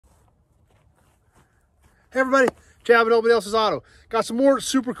Hey everybody, Chad with Nobody Else's Auto. Got some more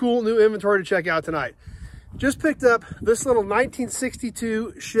super cool new inventory to check out tonight. Just picked up this little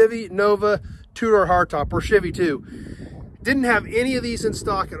 1962 Chevy Nova two-door hardtop, or Chevy II. Didn't have any of these in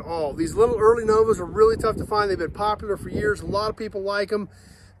stock at all. These little early Novas are really tough to find. They've been popular for years. A lot of people like them.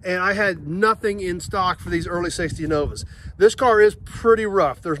 And I had nothing in stock for these early 60 Novas. This car is pretty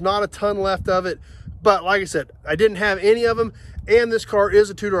rough. There's not a ton left of it. But like I said, I didn't have any of them. And this car is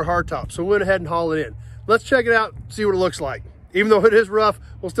a two-door hardtop. So we went ahead and hauled it in. Let's check it out, see what it looks like. Even though it is rough,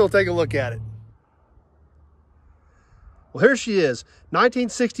 we'll still take a look at it. Well, here she is,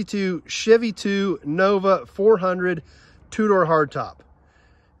 1962 Chevy II Nova 400 two-door hardtop.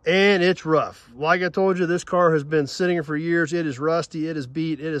 And it's rough. Like I told you, this car has been sitting here for years. It is rusty, it is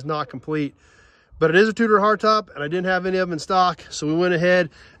beat, it is not complete. But it is a two-door hardtop, and I didn't have any of them in stock, so we went ahead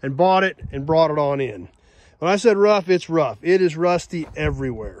and bought it and brought it on in. When I said rough, it's rough. It is rusty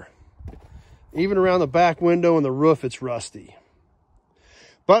everywhere. Even around the back window and the roof, it's rusty.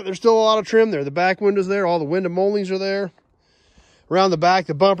 But there's still a lot of trim there. The back window's there. All the window moldings are there. Around the back,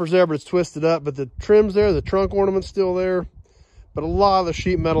 the bumper's there, but it's twisted up. But the trim's there. The trunk ornament's still there. But a lot of the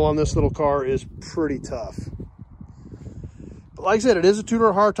sheet metal on this little car is pretty tough. But like I said, it is a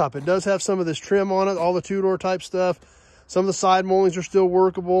two-door hardtop. It does have some of this trim on it, all the two-door type stuff. Some of the side moldings are still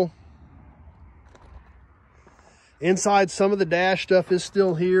workable. Inside, some of the dash stuff is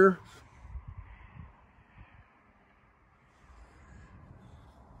still here.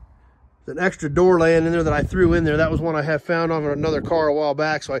 An extra door laying in there that I threw in there. That was one I had found on another car a while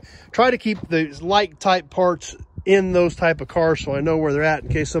back. So I try to keep the light type parts in those type of cars so I know where they're at in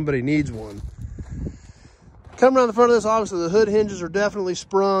case somebody needs one. Coming around the front of this, obviously the hood hinges are definitely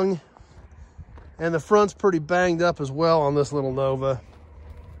sprung. And the front's pretty banged up as well on this little Nova.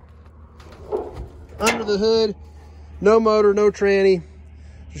 Under the hood, no motor, no tranny.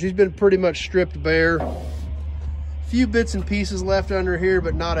 So she's been pretty much stripped bare. Few bits and pieces left under here,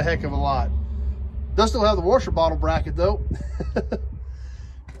 but not a heck of a lot. Does still have the washer bottle bracket though.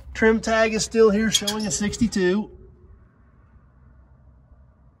 Trim tag is still here showing a 62.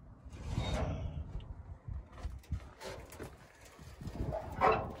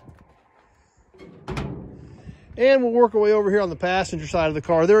 And we'll work our way over here on the passenger side of the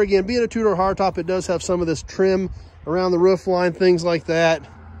car. There again, being a two-door hardtop, it does have some of this trim around the roof line, things like that.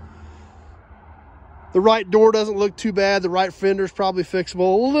 The right door doesn't look too bad. The right fender is probably fixable.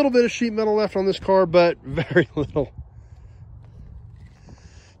 A little bit of sheet metal left on this car, but very little.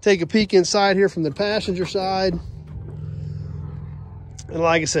 Take a peek inside here from the passenger side. And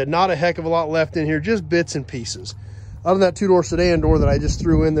like I said, not a heck of a lot left in here, just bits and pieces. Other than that two-door sedan door that I just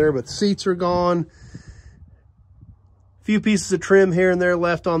threw in there, but the seats are gone. A few pieces of trim here and there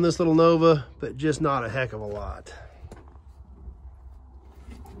left on this little Nova, but just not a heck of a lot.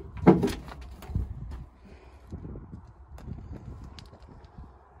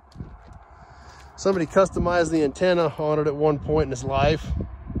 Somebody customized the antenna on it at one point in his life.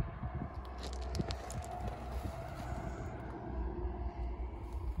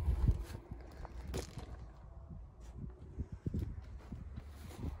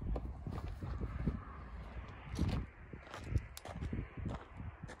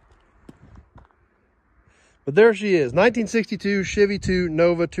 But there she is, 1962 Chevy II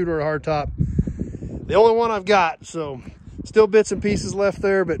Nova two-door hardtop. The only one I've got, so still bits and pieces left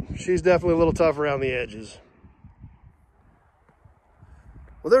there, but she's definitely a little tough around the edges.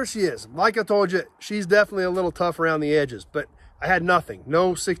 Well, there she is. Like I told you, she's definitely a little tough around the edges, but I had nothing.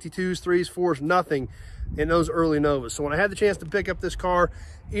 No 62s, 3s, 4s, nothing in those early Novas. So when I had the chance to pick up this car,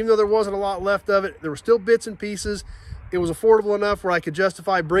 even though there wasn't a lot left of it, there were still bits and pieces. It was affordable enough where I could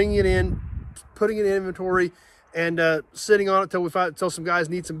justify bringing it in, putting it in inventory, and sitting on it until some guys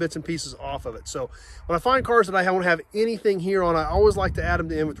need some bits and pieces off of it. So when I find cars that I don't have anything here on, I always like to add them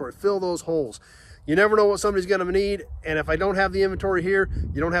to inventory, fill those holes. You never know what somebody's going to need, and if I don't have the inventory here,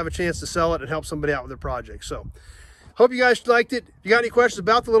 you don't have a chance to sell it and help somebody out with their project. So hope you guys liked it. If you got any questions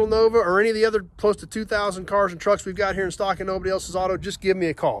about the little Nova or any of the other close to 2,000 cars and trucks we've got here in stock and Nobody Else's Auto, just give me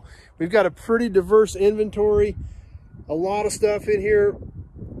a call. We've got a pretty diverse inventory, a lot of stuff in here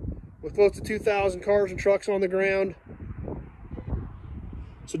with close to 2,000 cars and trucks on the ground.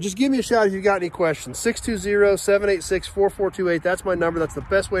 So just give me a shout if you've got any questions. 620-786-4428. That's my number. That's the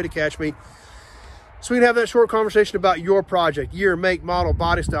best way to catch me. So we can have that short conversation about your project, year, make, model,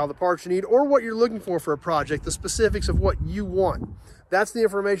 body style, the parts you need, or what you're looking for a project, the specifics of what you want. That's the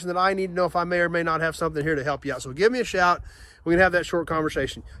information that I need to know if I may or may not have something here to help you out. So give me a shout. We can have that short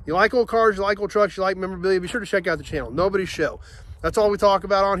conversation. You like old cars, you like old trucks, you like memorabilia, be sure to check out the channel, Nobody's Show. That's all we talk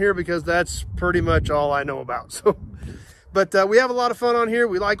about on here because that's pretty much all I know about. So But we have a lot of fun on here.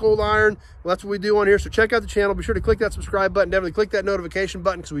 We like old iron. Well, that's what we do on here. So check out the channel. Be sure to click that subscribe button. Definitely click that notification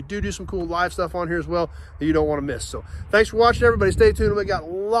button because we do some cool live stuff on here as well that you don't want to miss. So thanks for watching, everybody. Stay tuned. We got a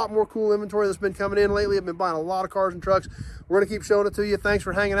lot more cool inventory that's been coming in lately. I've been buying a lot of cars and trucks. We're going to keep showing it to you. Thanks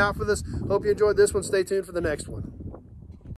for hanging out for this. Hope you enjoyed this one. Stay tuned for the next one.